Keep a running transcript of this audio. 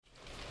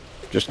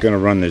Just going to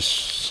run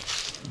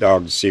this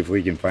dog to see if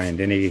we can find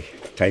any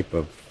type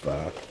of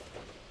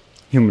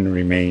human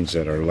remains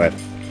that are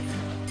left.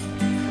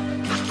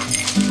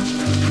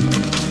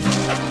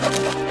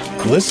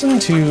 Listen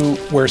to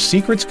Where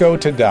Secrets Go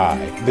to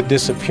Die, The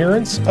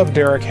Disappearance of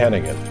Derek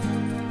Hennigan.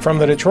 From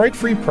the Detroit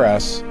Free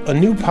Press, a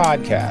new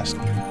podcast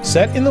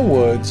set in the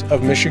woods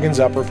of Michigan's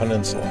Upper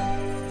Peninsula.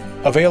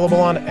 Available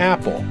on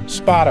Apple,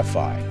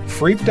 Spotify,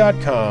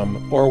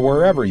 Freep.com, or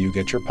wherever you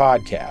get your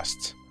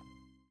podcasts.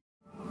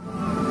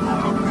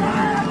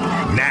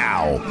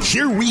 Now,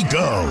 here we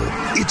go.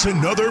 It's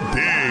another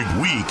big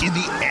week in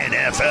the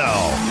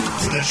NFL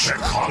for the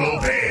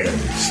Chicago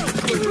Bears.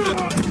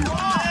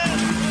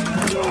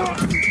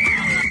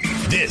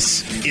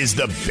 This is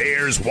the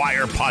Bears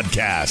Wire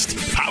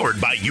Podcast,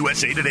 powered by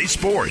USA Today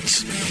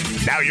Sports.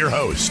 Now your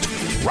host,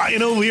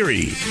 Ryan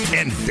O'Leary,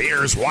 and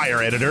Bears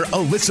Wire editor,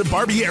 Alyssa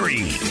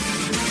Barbieri.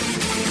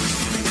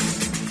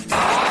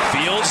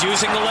 Fields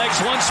using the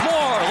legs once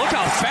more. Look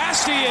how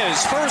fast he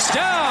is. First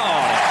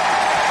down.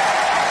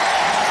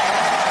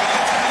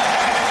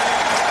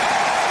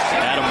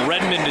 Adam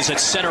Redmond is at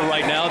center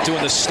right now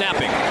doing the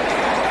snapping.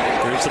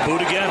 Here's the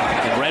boot again,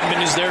 and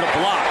Redmond is there to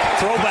block.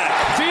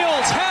 Throwback.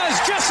 Fields has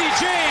Jesse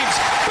James.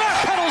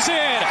 Backpedals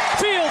in.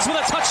 Fields with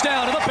a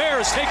touchdown, and the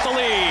Bears take the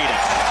lead.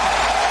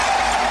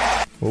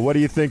 Well, what do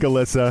you think,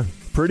 Alyssa?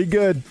 Pretty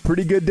good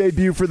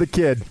debut for the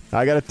kid.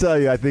 I got to tell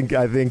you, I think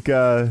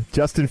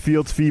Justin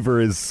Fields fever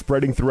is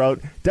spreading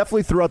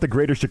definitely throughout the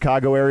greater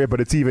Chicago area, but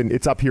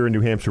it's up here in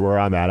New Hampshire where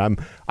I'm at.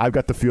 I've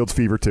got the Fields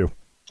fever too.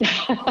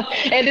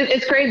 And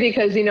it's crazy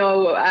because,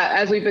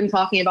 as we've been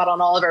talking about on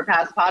all of our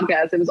past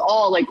podcasts, it was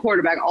all like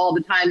quarterback all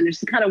the time. And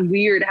it's kind of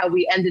weird how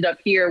we ended up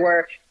here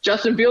where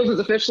Justin Fields is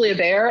officially a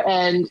Bear.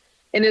 And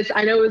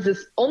I know it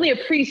was only a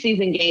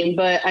preseason game,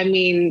 but I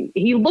mean,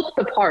 he looked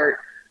the part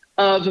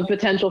of a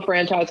potential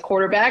franchise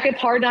quarterback. It's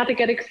hard not to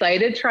get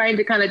excited trying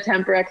to kind of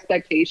temper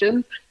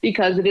expectations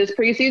because it is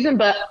preseason.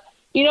 But,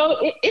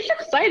 it's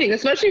exciting,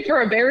 especially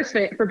for Bears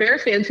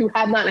fans who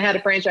have not had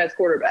a franchise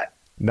quarterback.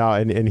 No,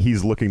 and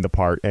he's looking the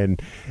part. And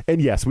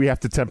yes, we have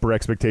to temper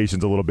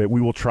expectations a little bit.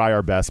 We will try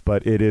our best,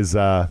 but it is,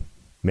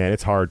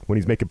 it's hard when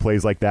he's making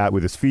plays like that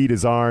with his feet,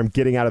 his arm,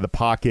 getting out of the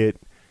pocket,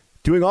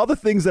 doing all the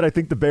things that I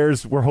think the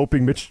Bears were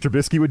hoping Mitch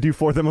Trubisky would do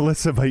for them,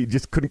 Alyssa, but he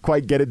just couldn't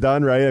quite get it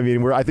done, right? I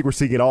mean, I think we're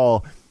seeing it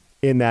all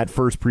in that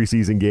first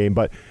preseason game.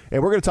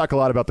 And we're going to talk a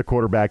lot about the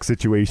quarterback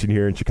situation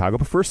here in Chicago.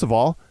 But first of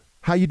all,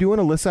 how you doing,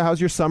 Alyssa?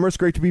 How's your summer? It's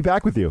great to be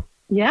back with you.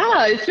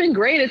 Yeah, it's been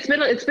great.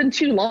 It's been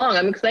too long.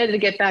 I'm excited to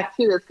get back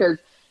to this because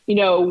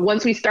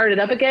once we start it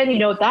up again,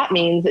 what that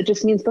means? It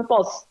just means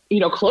football's,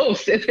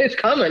 close. It's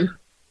coming.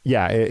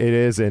 Yeah, it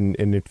is. And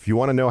if you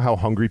want to know how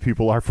hungry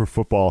people are for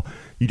football,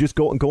 you just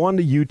go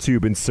onto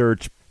YouTube and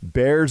search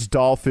Bears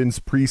Dolphins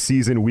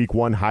preseason week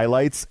 1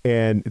 highlights.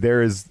 And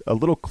there is a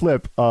little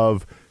clip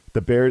of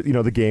the Bears,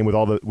 the game with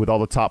all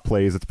the top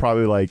plays. It's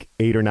probably like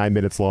 8 or 9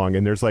 minutes long.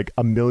 And there's like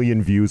 1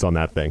 million views on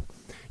that thing.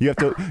 You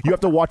have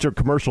to watch a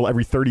commercial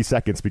every 30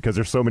 seconds because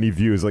there's so many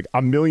views, like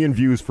 1 million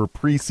views for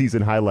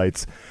preseason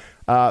highlights.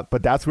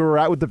 But that's where we're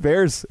at with the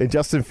Bears and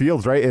Justin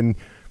Fields, right? And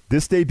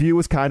this debut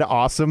was kind of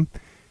awesome.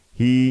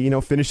 He,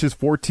 finishes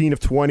 14 of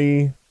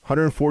 20,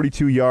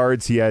 142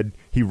 yards.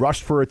 He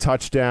rushed for a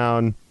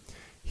touchdown.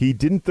 He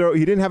didn't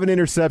have an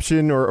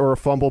interception or a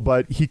fumble,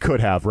 but he could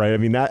have, right? I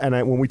mean,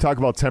 when we talk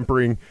about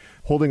tempering,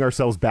 holding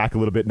ourselves back a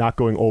little bit, not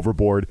going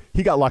overboard,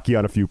 he got lucky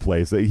on a few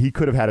plays. He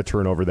could have had a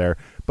turnover there.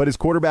 But his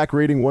quarterback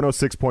rating,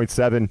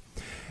 106.7.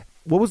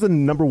 What was the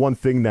number one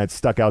thing that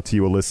stuck out to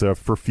you, Alyssa,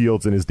 for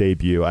Fields in his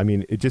debut? I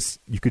mean,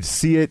 you could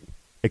see it,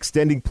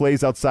 extending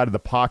plays outside of the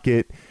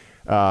pocket.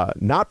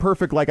 Not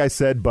perfect, like I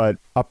said, but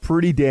a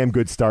pretty damn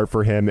good start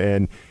for him.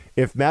 And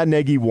if Matt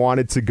Nagy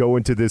wanted to go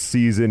into this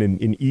season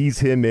and ease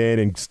him in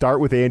and start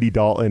with Andy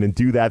Dalton and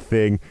do that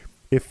thing,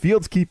 if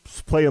Fields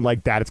keeps playing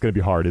like that, it's going to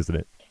be hard, isn't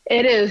it?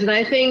 It is. And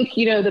I think,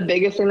 the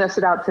biggest thing that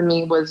stood out to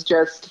me was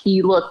just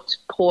he looked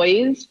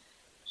poised.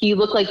 He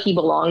looked like he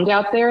belonged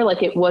out there,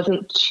 like it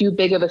wasn't too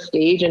big of a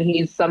stage. And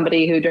he's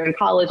somebody who during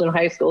college and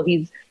high school,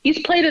 he's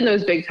played in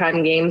those big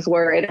time games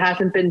where it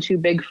hasn't been too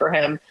big for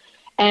him.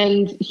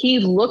 And he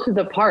looked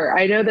the part.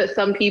 I know that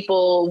some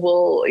people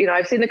will,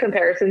 I've seen the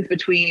comparisons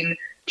between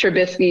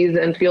Trubisky's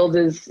and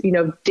Fields'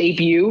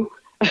 debut,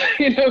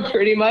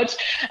 pretty much,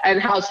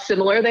 and how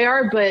similar they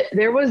are. But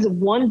there was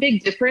one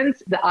big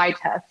difference, the eye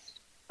test,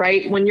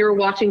 right? When you're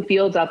watching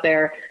Fields out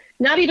there,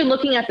 not even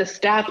looking at the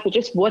stats, but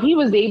just what he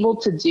was able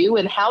to do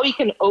and how he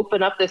can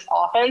open up this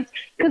offense.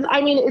 Because,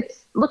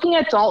 it's looking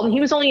at Dalton, he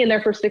was only in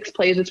there for 6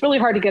 plays. It's really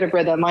hard to get a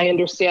rhythm. I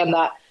understand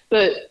that.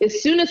 But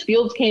as soon as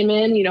Fields came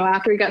in,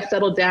 after he got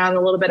settled down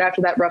a little bit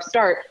after that rough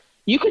start,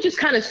 you could just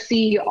kind of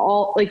see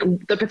all like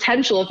the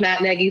potential of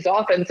Matt Nagy's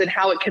offense and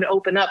how it can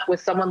open up with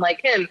someone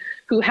like him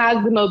who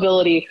has the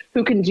mobility,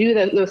 who can do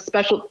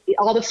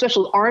all the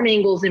special arm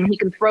angles, and he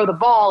can throw the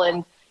ball,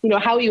 and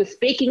how he was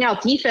faking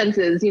out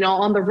defenses,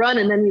 on the run,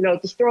 and then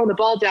just throwing the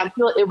ball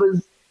downfield. It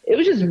was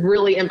just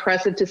really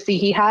impressive to see.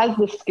 He has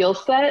the skill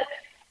set,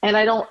 And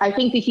I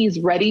think that he's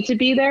ready to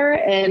be there.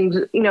 And,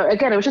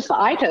 again, it was just the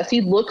eye test.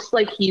 He looks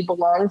like he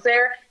belongs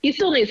there. He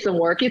still needs some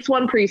work. It's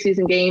one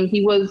preseason game.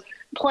 He was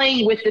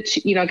playing with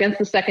against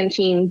the second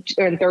team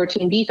and third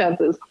team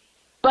defenses,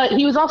 but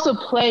he was also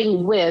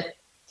playing with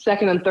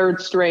second and third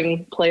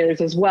string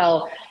players as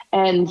well.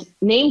 And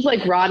names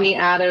like Rodney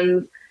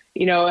Adams,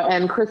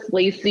 and Chris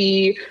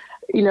Lacey,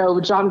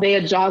 John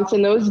Vea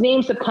Johnson, those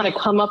names have kind of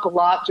come up a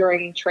lot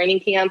during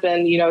training camp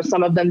and,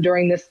 some of them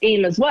during this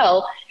game as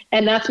well.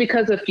 And that's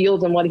because of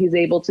Fields and what he's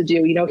able to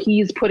do.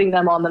 He's putting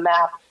them on the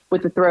map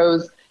with the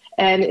throws,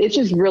 and it's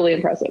just really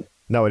impressive.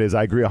 No, it is.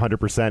 I agree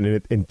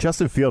 100%. And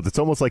Justin Fields, it's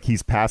almost like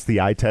he's passed the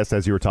eye test,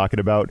 as you were talking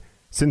about,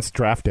 since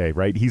draft day,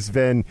 right? He's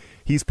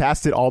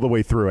passed it all the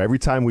way through. Every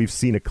time we've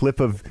seen a clip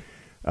of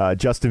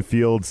Justin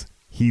Fields,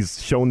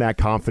 he's shown that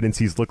confidence.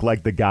 He's looked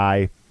like the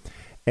guy.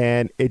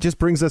 And it just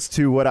brings us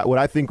to what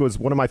I think was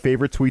one of my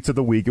favorite tweets of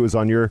the week. It was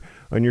on your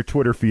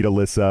Twitter feed,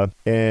 Alyssa,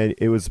 and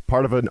it was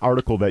part of an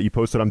article that you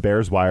posted on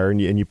Bears Wire, and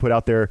you put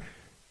out there,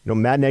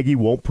 Matt Nagy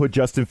won't put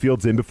Justin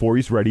Fields in before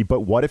he's ready,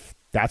 but what if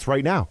that's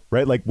right now,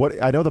 right? Like,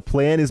 what I know the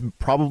plan is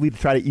probably to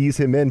try to ease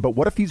him in, but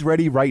what if he's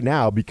ready right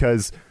now?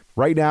 Because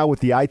right now with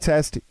the eye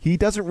test, he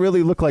doesn't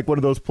really look like one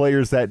of those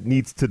players that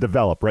needs to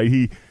develop, right?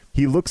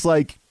 He looks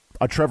like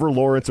a Trevor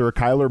Lawrence or a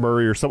Kyler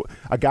Murray or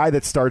a guy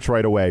that starts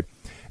right away.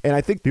 And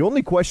I think the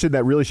only question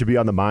that really should be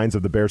on the minds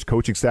of the Bears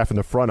coaching staff in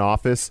the front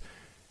office,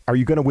 are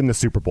you going to win the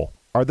Super Bowl?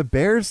 Are the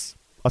Bears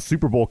a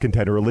Super Bowl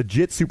contender, a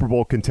legit Super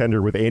Bowl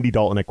contender with Andy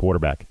Dalton at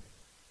quarterback?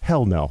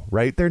 Hell no,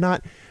 right? They're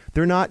not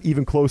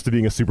even close to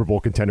being a Super Bowl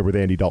contender with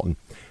Andy Dalton.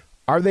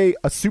 Are they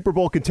a Super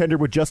Bowl contender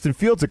with Justin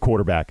Fields at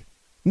quarterback?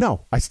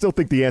 No, I still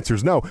think the answer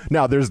is no.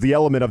 Now, there's the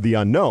element of the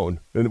unknown,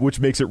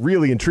 which makes it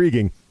really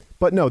intriguing.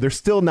 But no, they're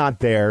still not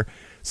there.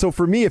 So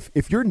for me,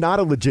 if you're not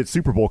a legit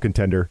Super Bowl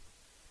contender,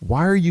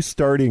 why are you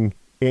starting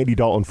Andy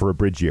Dalton for a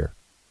bridge year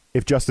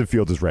if Justin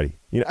Fields is ready?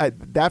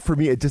 That for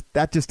me,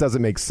 that just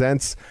doesn't make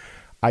sense.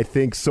 I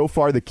think so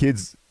far the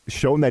kid's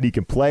shown that he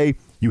can play.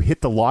 You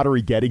hit the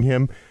lottery getting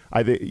him.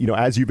 I think,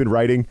 as you've been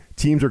writing,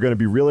 teams are going to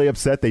be really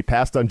upset they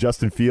passed on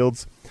Justin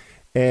Fields.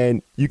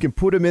 And you can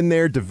put him in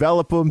there,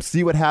 develop him,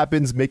 see what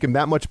happens, make him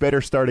that much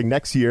better starting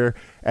next year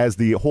as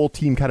the whole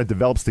team kind of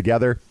develops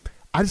together.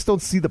 I just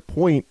don't see the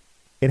point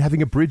in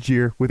having a bridge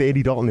year with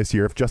Andy Dalton this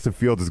year if Justin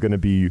Fields is going to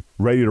be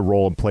ready to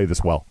roll and play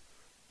this well.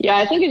 Yeah,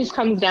 I think it just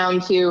comes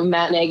down to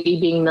Matt Nagy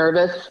being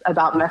nervous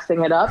about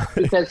messing it up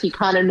because he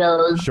kind of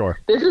knows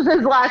This is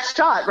his last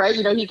shot, right?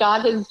 He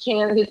got his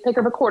chance, his pick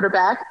of a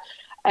quarterback,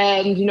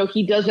 and,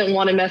 he doesn't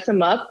want to mess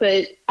him up.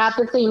 But at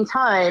the same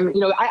time,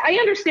 I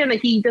understand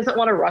that he doesn't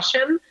want to rush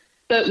him.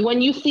 But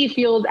when you see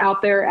Fields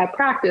out there at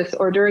practice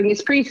or during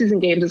these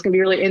preseason games, it's going to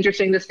be really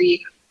interesting to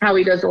see how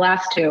he does the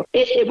last two.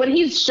 When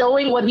he's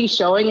showing what he's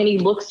showing and he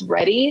looks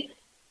ready,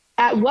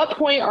 at what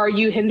point are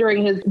you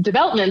hindering his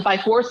development by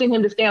forcing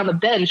him to stay on the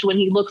bench when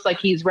he looks like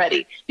he's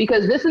ready?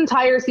 Because this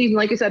entire season,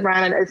 like you said,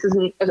 Ryan,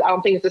 I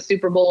don't think it's a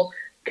Super Bowl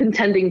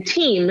contending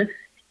team.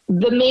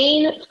 The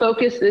main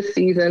focus this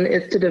season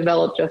is to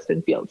develop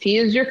Justin Fields. He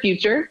is your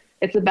future.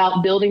 It's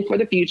about building for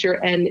the future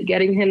and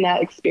getting him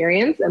that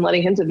experience and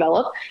letting him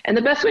develop. And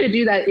the best way to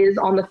do that is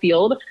on the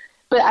field.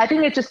 But I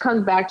think it just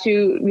comes back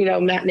to,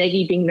 Matt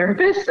Nagy being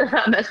nervous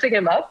about messing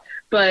him up.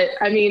 But,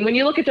 when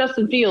you look at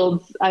Justin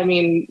Fields,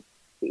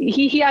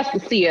 he has to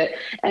see it.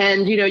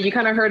 And, you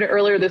kind of heard it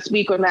earlier this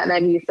week when Matt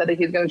Nagy said that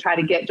he's going to try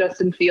to get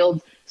Justin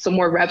Fields some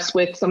more reps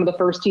with some of the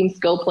first team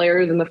skill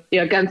players and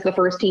against the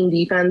first team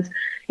defense.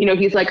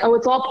 He's like,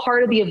 it's all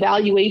part of the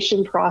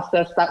evaluation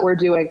process that we're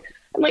doing.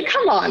 I'm like,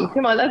 come on.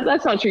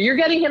 That's not true. You're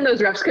getting him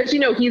those reps because,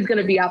 he's going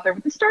to be out there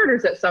with the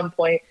starters at some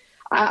point.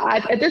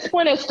 At this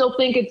point, I still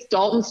think it's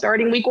Dalton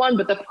starting week one,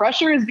 but the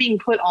pressure is being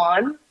put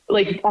on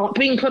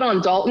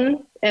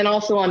Dalton and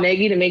also on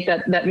Nagy to make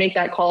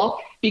that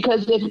call.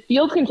 Because if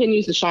Fields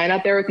continues to shine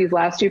out there with these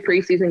last two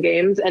preseason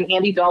games and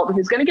Andy Dalton,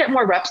 who's going to get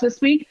more reps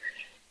this week,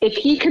 if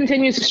he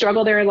continues to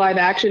struggle there in live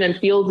action and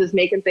Fields is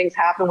making things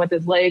happen with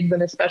his legs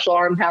and his special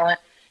arm talent,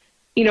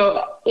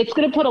 it's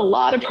going to put a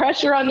lot of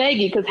pressure on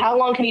Nagy because how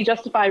long can he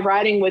justify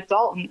riding with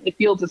Dalton if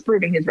Fields is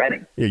proving he's ready?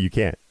 Yeah, you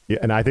can't. Yeah,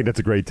 and I think that's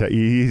a great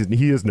he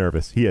is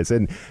nervous. He is.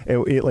 And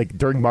like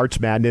during March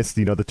Madness,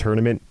 the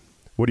tournament,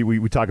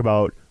 we talk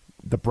about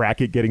the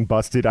bracket getting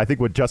busted. I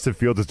think what Justin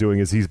Fields is doing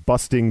is he's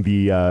busting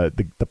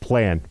the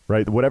plan,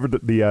 right? Whatever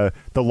the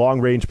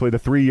long range play, the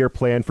 3-year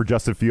plan for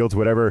Justin Fields,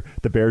 whatever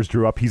the Bears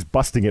drew up, he's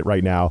busting it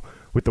right now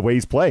with the way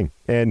he's playing.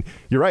 And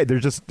you're right.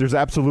 There's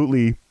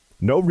absolutely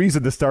no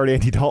reason to start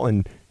Andy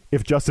Dalton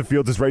if Justin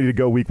Fields is ready to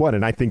go week one.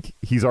 And I think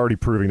he's already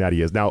proving that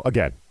he is. Now,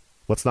 again,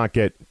 let's not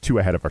get too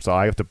ahead of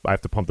ourselves. I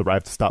have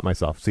to stop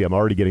myself. See, I'm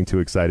already getting too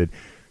excited.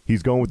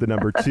 He's going with the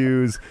number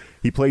 2s.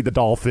 He played the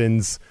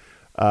Dolphins.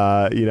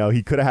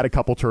 He could have had a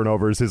couple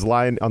turnovers. His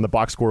line on the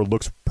box score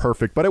looks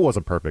perfect, but it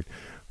wasn't perfect.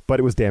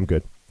 But it was damn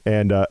good.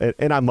 And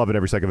I'm loving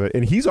every second of it.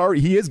 And he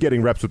is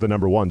getting reps with the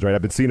number 1s, right?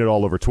 I've been seeing it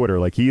all over Twitter.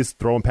 Like, he is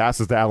throwing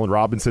passes to Allen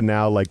Robinson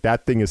now. Like,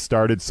 that thing has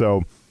started.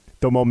 So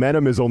the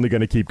momentum is only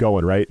going to keep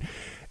going, right?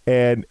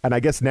 And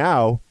I guess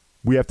now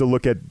we have to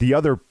look at the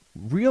other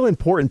real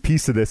important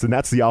piece of this, and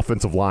that's the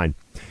offensive line.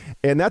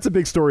 And that's a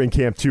big story in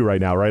camp too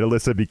right now, right,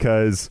 Alyssa?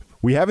 Because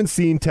we haven't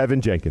seen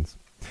Tevin Jenkins.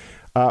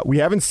 We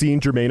haven't seen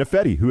Jermaine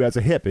Ifedi, who has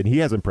a hip, and he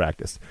hasn't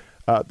practiced.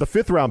 The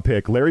 5th-round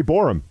pick, Larry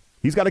Borum,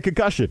 he's got a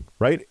concussion,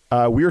 right?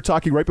 We were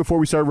talking right before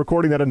we started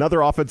recording that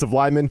another offensive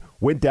lineman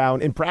went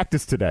down in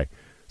practice today.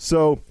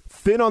 So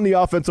thin on the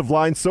offensive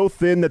line, so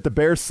thin that the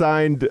Bears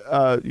signed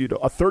a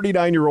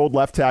 39-year-old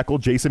left tackle,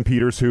 Jason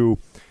Peters, who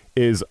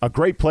is a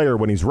great player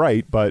when he's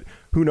right, but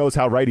who knows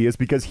how right he is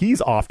because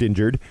he's oft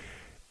injured.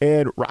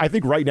 And I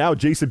think right now,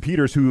 Jason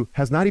Peters, who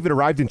has not even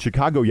arrived in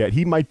Chicago yet,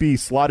 he might be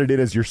slotted in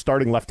as your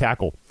starting left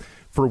tackle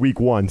for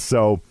week 1.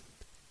 So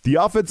the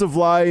offensive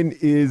line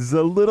is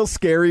a little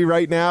scary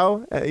right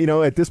now,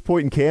 at this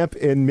point in camp,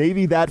 and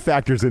maybe that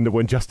factors into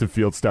when Justin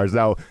Fields starts.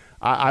 Now,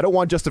 I don't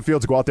want Justin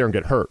Fields to go out there and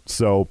get hurt,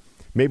 so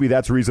maybe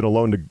that's reason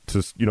alone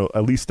to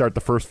at least start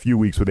the first few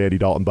weeks with Andy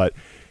Dalton. But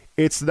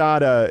it's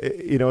not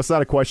it's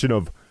not a question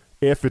of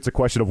if, it's a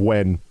question of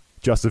when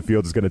Justin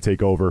Fields is going to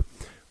take over.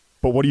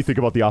 But what do you think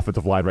about the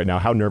offensive line right now?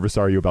 How nervous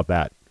are you about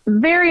that?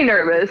 Very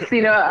nervous.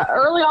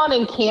 Early on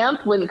in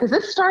camp, because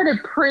this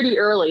started pretty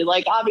early,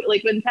 like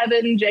when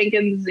Tevin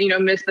Jenkins,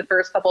 missed the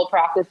first couple of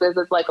practices,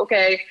 it's like,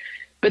 okay.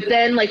 But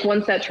then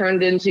once that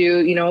turned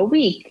into, a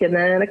week and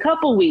then a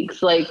couple weeks,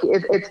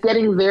 it's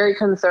getting very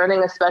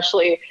concerning,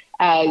 especially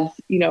as,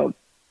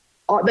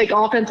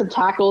 offensive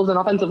tackles and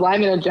offensive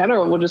linemen in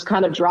general will just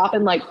kind of drop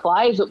in like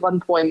flies at one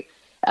point.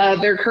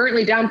 They're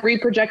currently down 3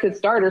 projected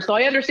starters. So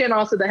I understand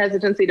also the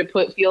hesitancy to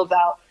put Fields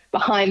out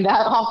behind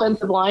that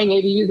offensive line,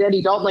 maybe use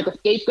Andy Dalton like a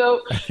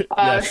scapegoat,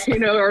 yes.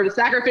 Or the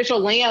sacrificial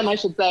lamb, I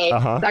should say.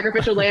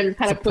 Sacrificial lamb is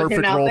kind of put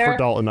him out there. Perfect role for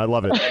Dalton. I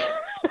love it.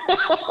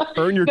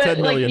 Earn your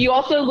 $10 million. You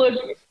also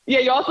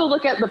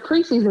look at the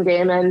preseason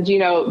game, and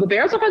the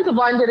Bears offensive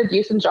line did a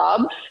decent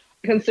job,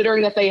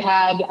 considering that they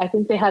had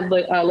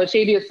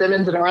Latavius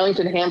Simmons and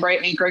Arlington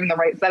Hambright anchoring the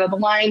right side of the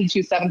line, 2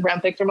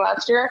 7th-round picks from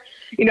last year.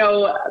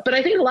 But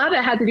I think a lot of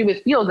that had to do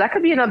with Fields. That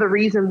could be another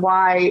reason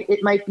why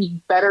it might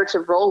be better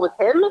to roll with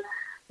him.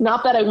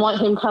 Not that I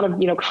want him kind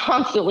of,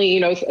 constantly,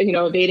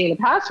 evading the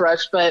pass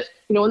rush, but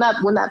when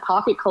that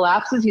pocket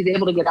collapses, he's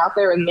able to get out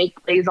there and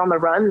make plays on the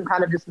run and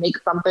kind of just make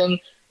something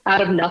out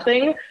of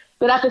nothing.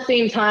 But at the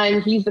same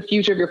time, he's the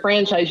future of your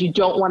franchise. You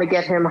don't want to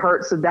get him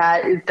hurt, so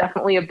that is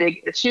definitely a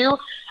big issue.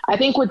 I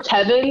think with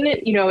Tevin,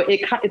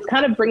 it's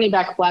kind of bringing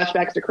back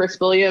flashbacks to Chris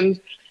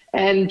Williams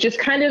and just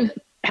kind of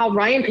how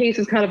Ryan Pace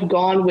has kind of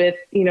gone with,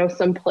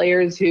 some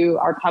players who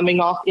are coming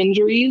off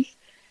injuries.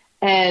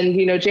 And,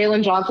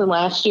 Jalen Johnson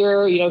last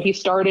year, he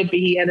started, but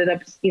he ended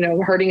up,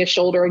 hurting his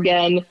shoulder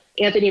again.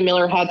 Anthony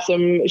Miller had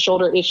some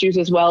shoulder issues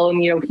as well.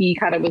 And, he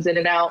kind of was in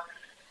and out.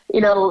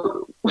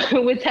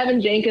 With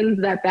Tevin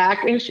Jenkins, that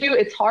back issue,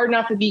 it's hard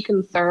not to be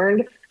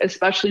concerned,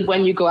 especially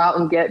when you go out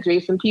and get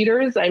Jason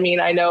Peters. I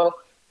mean, I know,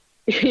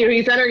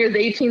 he's entering his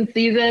 18th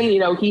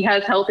season. He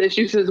has health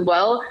issues as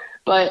well.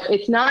 But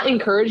it's not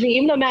encouraging,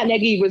 even though Matt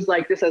Nagy was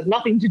like, this has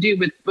nothing to do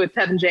with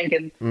Tevin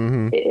Jenkins.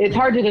 Mm-hmm. It's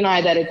hard to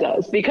deny that it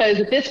does. Because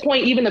at this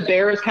point, even the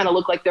Bears kind of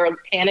look like they're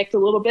panicked a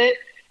little bit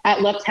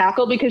at left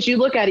tackle. Because you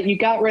look at it, you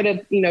got rid of,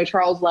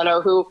 Charles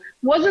Leno, who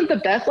wasn't the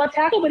best left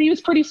tackle, but he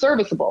was pretty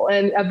serviceable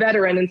and a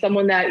veteran and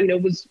someone that,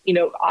 was,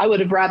 I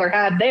would have rather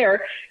had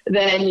there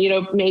than,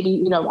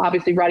 maybe,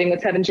 obviously riding with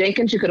Tevin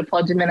Jenkins. You could have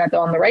plugged him in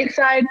on the right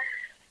side.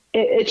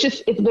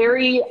 It's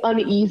very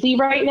uneasy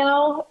right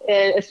now,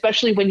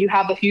 especially when you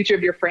have the future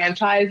of your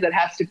franchise that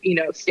has to,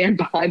 stand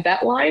behind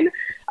that line.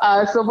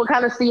 So we'll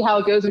kind of see how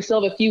it goes. We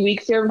still have a few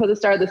weeks here before the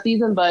start of the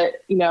season, but,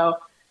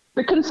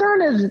 the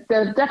concern is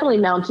definitely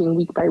mounting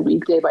week by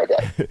week, day by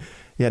day.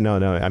 Yeah, no.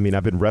 I mean,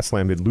 I've been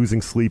wrestling. I've been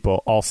losing sleep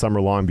all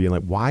summer long, being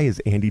like, why is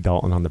Andy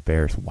Dalton on the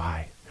Bears?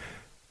 Why?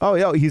 Oh,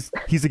 yeah, he's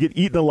to get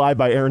eaten alive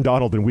by Aaron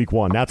Donald in week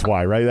 1. That's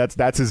why, right?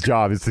 That's his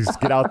job, is to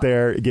get out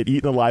there, get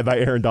eaten alive by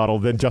Aaron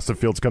Donald. Then Justin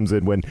Fields comes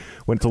in when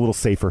it's a little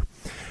safer.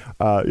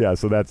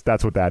 So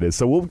that's what that is.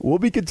 So we'll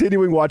be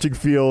continuing watching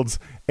Fields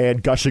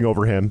and gushing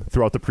over him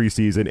throughout the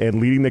preseason and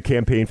leading the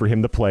campaign for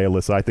him to play,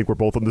 Alyssa. I think we're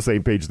both on the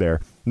same page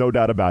there. No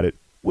doubt about it.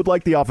 Would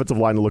like the offensive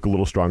line to look a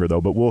little stronger, though,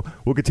 but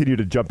we'll continue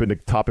to jump into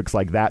topics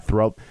like that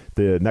throughout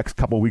the next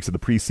couple of weeks of the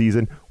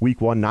preseason.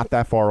 Week 1, not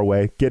that far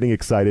away, getting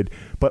excited,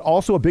 but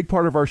also a big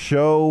part of our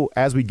show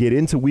as we get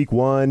into week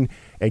 1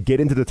 and get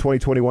into the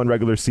 2021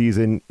 regular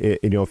season.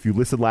 If you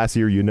listened last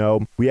year,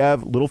 we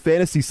have little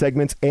fantasy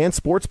segments and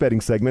sports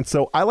betting segments,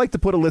 so I like to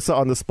put Alyssa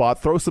on the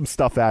spot, throw some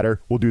stuff at her.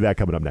 We'll do that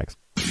coming up next.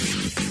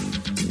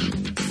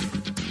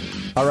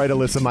 All right,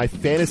 Alyssa, my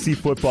fantasy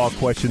football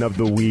question of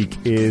the week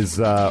is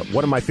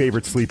one of my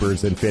favorite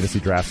sleepers in fantasy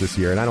drafts this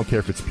year, and I don't care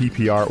if it's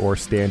PPR or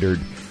standard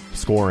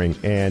scoring,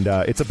 and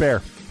it's a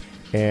Bear.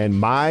 And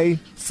my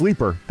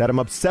sleeper that I'm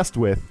obsessed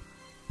with,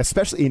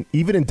 especially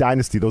even in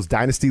Dynasty, those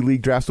Dynasty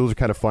League drafts, those are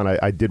kind of fun.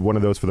 I did one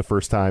of those for the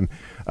first time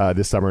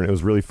this summer, and it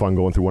was really fun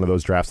going through one of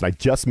those drafts, and I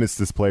just missed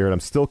this player, and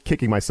I'm still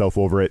kicking myself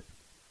over it.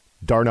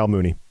 Darnell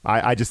Mooney.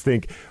 I just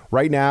think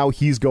right now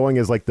he's going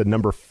as like the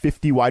number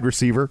 50 wide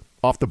receiver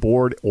off the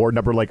board or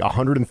number like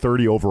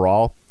 130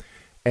 overall.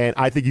 And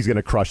I think he's going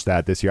to crush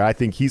that this year. I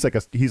think he's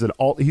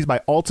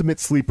my ultimate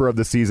sleeper of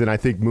the season. I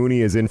think Mooney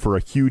is in for a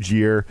huge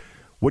year.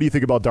 What do you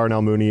think about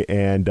Darnell Mooney,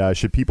 and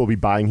should people be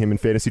buying him in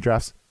fantasy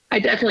drafts? I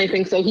definitely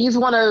think so. He's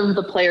one of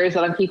the players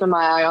that I'm keeping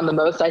my eye on the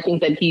most. I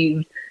think that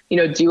he's,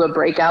 due a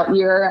breakout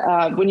year.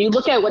 When you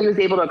look at what he was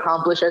able to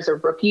accomplish as a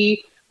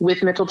rookie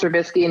with Mitchell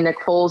Trubisky and Nick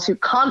Foles, who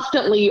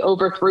constantly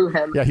overthrew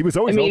him. Yeah, he was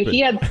always open.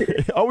 He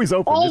had always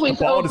open.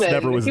 Always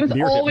open. He was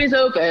always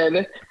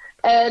open.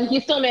 And he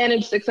still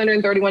managed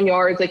 631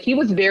 yards. Like, he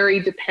was very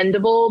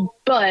dependable.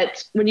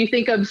 But when you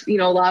think of, a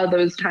lot of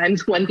those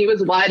times when he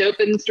was wide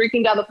open,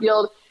 streaking down the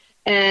field,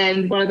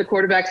 and one of the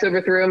quarterbacks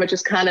overthrew him, it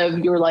just kind of,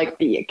 you were like,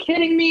 are you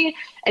kidding me?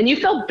 And you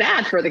felt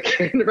bad for the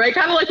kid, right?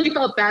 Kind of like you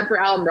felt bad for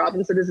Allen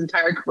Robinson his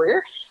entire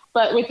career.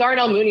 But with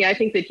Darnell Mooney, I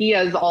think that he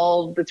has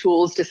all the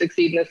tools to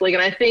succeed in this league.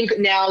 And I think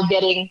now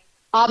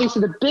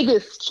obviously the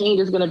biggest change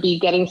is going to be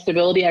getting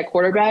stability at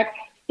quarterback.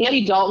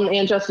 Andy Dalton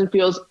and Justin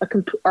Fields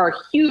are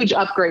huge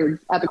upgrades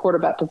at the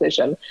quarterback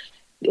position,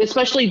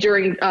 especially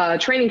during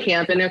training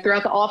camp and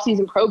throughout the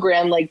offseason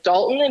program. Like,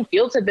 Dalton and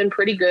Fields have been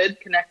pretty good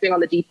connecting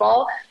on the deep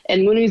ball,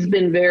 and Mooney's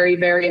been very,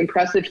 very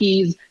impressive.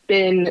 He's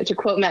been, to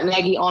quote Matt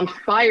Nagy, on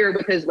fire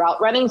with his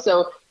route running.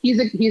 So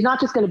he's not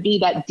just going to be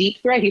that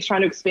deep threat. He's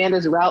trying to expand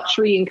his route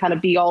tree and kind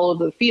of be all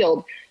over the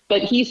field.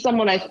 But he's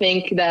someone I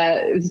think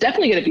that is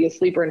definitely going to be a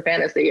sleeper in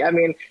fantasy. I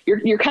mean,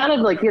 you're kind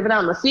of like giving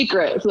out the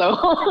secret. So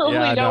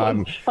hopefully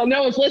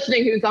no one's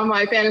listening who's on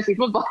my fantasy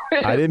football.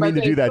 I didn't mean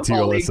to do that to you,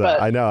 Alyssa.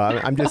 League, I know.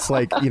 I'm just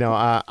like,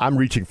 I'm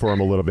reaching for him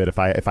a little bit if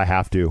I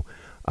have to.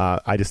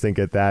 I just think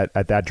at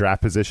that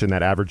draft position,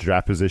 that average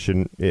draft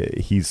position,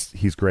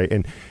 he's great.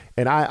 And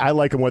I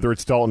like him whether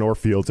it's Dalton or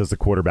Fields as the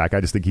quarterback.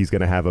 I just think he's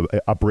going to have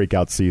a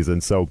breakout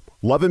season. So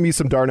loving me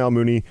some Darnell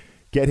Mooney.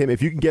 Get him.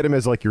 If you can get him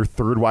as like your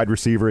third wide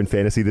receiver in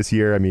fantasy this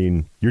year, I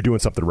mean, you're doing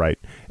something right,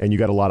 and you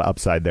got a lot of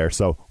upside there.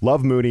 So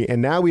love Mooney.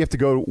 And now we have to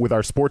go with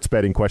our sports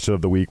betting question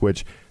of the week,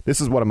 which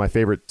this is one of my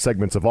favorite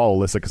segments of all,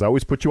 Alyssa, because I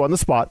always put you on the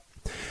spot.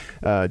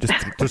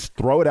 Just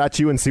throw it at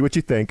you and see what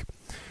you think.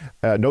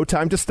 No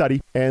time to study.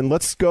 And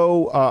let's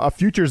go a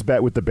futures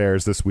bet with the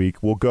Bears this week.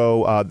 We'll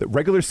go the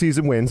regular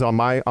season wins on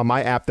my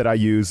app that I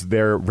use.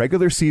 Their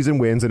regular season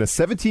wins in a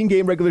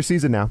 17-game regular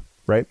season now,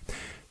 right?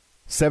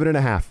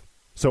 7.5.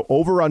 So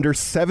over under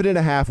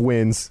 7.5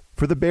 wins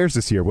for the Bears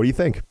this year. What do you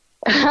think?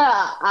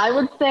 I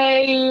would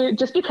say,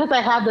 just because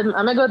I have them,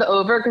 I'm going to go the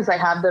over because I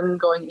have them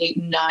going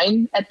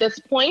 8-9 at this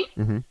point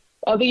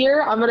of the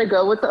year. I'm going to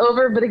go with the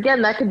over. But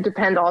again, that could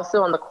depend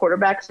also on the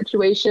quarterback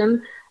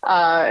situation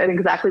and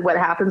exactly what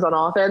happens on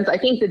offense. I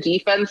think the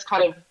defense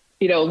kind of,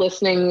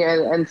 listening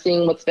and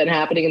seeing what's been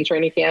happening in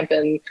training camp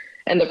and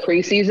the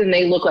preseason,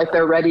 they look like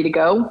they're ready to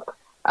go.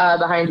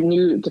 Behind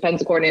new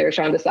defensive coordinator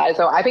Sean Desai.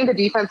 So I think the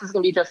defense is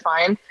going to be just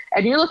fine.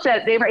 And you looked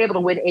at, they were able to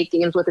win 8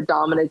 games with a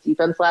dominant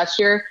defense last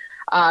year.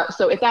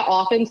 So if that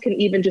offense can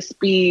even just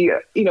be,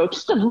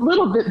 just a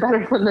little bit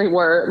better than they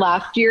were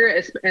last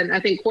year, and I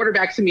think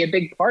quarterbacks can be a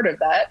big part of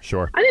that.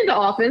 Sure. I think the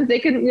offense, they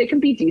can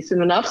be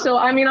decent enough. So,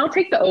 I mean, I'll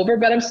take the over,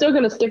 but I'm still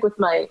going to stick with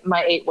my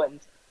 8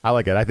 wins. I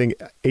like it. I think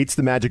 8's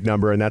the magic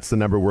number, and that's the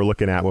number we're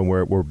looking at when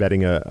we're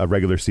betting a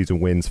regular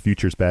season wins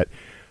futures bet.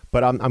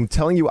 But I'm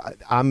telling you,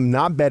 I'm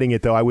not betting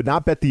it, though. I would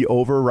not bet the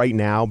over right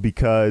now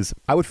because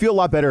I would feel a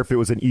lot better if it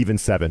was an even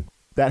 7.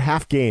 That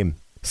half game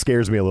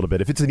scares me a little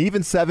bit. If it's an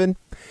even 7,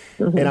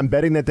 and I'm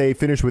betting that they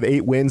finish with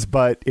 8 wins,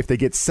 but if they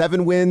get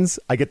 7 wins,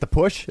 I get the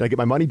push and I get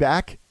my money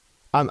back.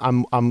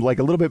 I'm like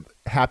a little bit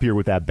happier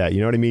with that bet. You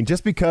know what I mean?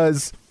 Just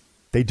because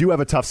they do have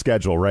a tough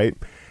schedule, right?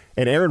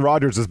 And Aaron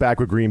Rodgers is back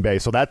with Green Bay,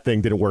 so that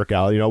thing didn't work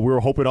out. We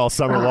were hoping all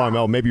summer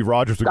long, maybe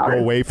Rodgers would go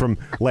away from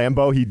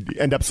Lambeau. He'd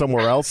end up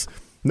somewhere else.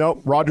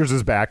 No, Rodgers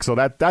is back, so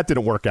that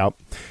didn't work out.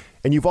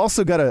 And you've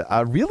also got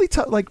a really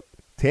tough, like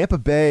Tampa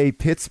Bay,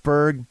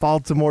 Pittsburgh,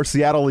 Baltimore,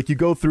 Seattle. Like, you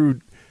go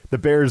through the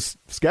Bears'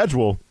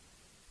 schedule,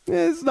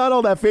 it's not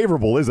all that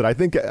favorable, is it? I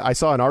think I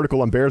saw an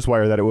article on Bears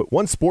Wire that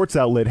one sports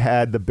outlet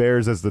had the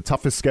Bears as the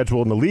toughest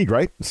schedule in the league,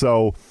 right?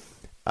 So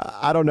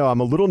I don't know. I'm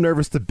a little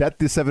nervous to bet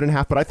the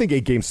 7.5, but I think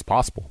 8 games is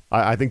possible.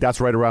 I think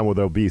that's right around where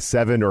they'll be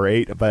 7 or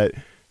 8, but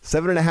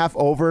 7.5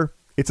 over.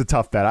 It's a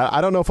tough bet. I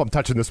don't know if I'm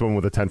touching this one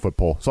with a 10-foot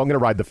pole, so I'm going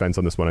to ride the fence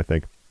on this one, I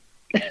think.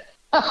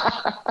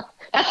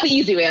 That's the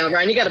easy way out,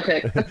 Brian. You got to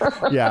pick.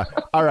 Yeah.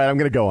 All right, I'm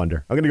going to go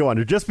under.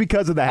 Just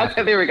because of the half.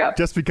 Okay, there we go.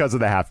 Just because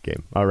of the half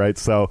game. All right,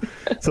 so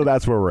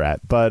that's where we're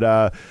at. But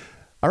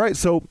all right,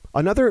 so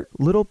another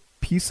little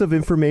piece of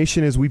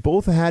information is we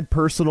both had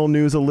personal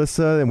news,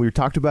 Alyssa, and we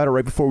talked about it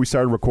right before we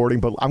started recording,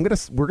 but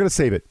we're gonna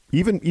save it.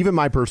 Even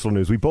my personal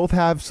news. We both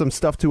have some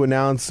stuff to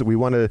announce. We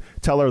want to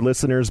tell our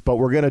listeners, but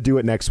we're gonna do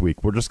it next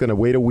week. We're just gonna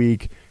wait a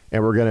week,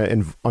 and we're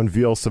gonna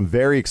unveil some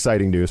very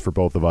exciting news for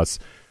both of us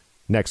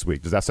next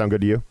week. Does that sound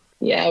good to you?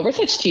 Yeah, we're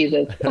such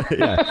teasers.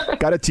 Yeah,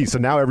 got a tease. So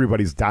now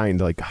everybody's dying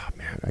to oh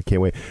man, I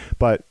can't wait.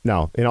 But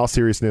no, in all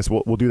seriousness,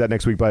 we'll do that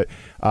next week. But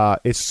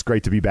it's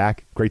great to be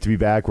back.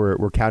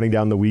 We're counting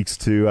down the weeks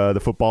to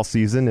the football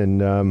season,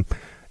 and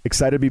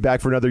excited to be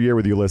back for another year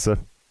with you, Alyssa.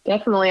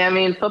 Definitely. I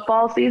mean,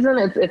 football season,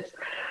 it's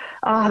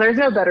there's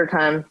no better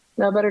time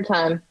No better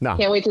time. No.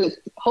 Can't wait to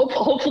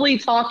hopefully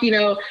talk,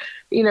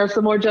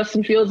 some more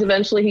Justin Fields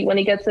eventually when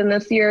he gets in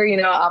this year.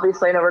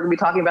 Obviously I know we're going to be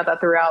talking about that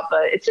throughout,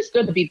 but it's just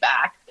good to be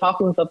back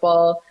talking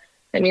football.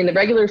 I mean, the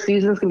regular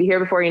season's going to be here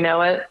before you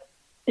know it.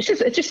 It's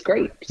just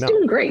great. It's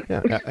doing great.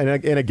 Yeah. And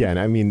again,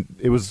 I mean,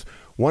 it was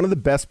one of the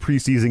best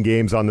preseason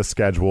games on the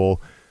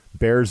schedule.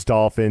 Bears,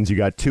 Dolphins, you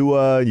got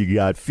Tua, you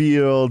got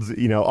Fields,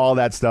 all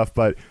that stuff,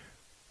 but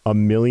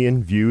 1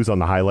 million views on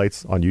the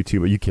highlights on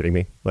YouTube. Are you kidding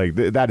me? Like,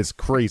 that is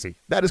crazy.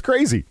 That is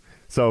crazy.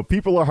 So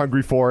people are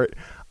hungry for it.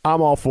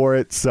 I'm all for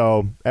it.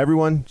 So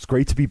everyone, it's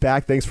great to be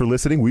back. Thanks for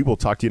listening. We will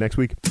talk to you next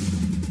week.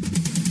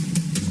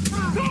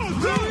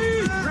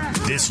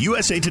 This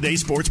USA Today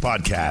Sports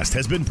Podcast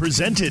has been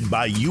presented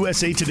by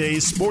USA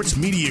Today's Sports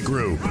Media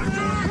Group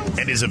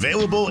and is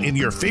available in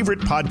your favorite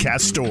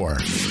podcast store.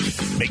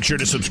 Make sure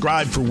to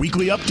subscribe for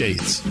weekly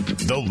updates,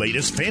 the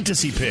latest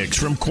fantasy picks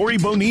from Corey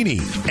Bonini,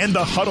 and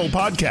the Huddle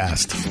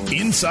Podcast,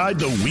 Inside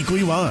the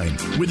Weekly Line,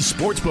 with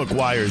Sportsbook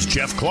Wire's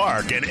Jeff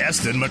Clark and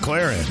Eston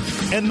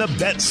McLaren, and the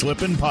Bet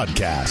Slippin'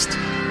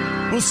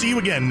 Podcast. We'll see you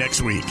again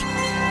next week.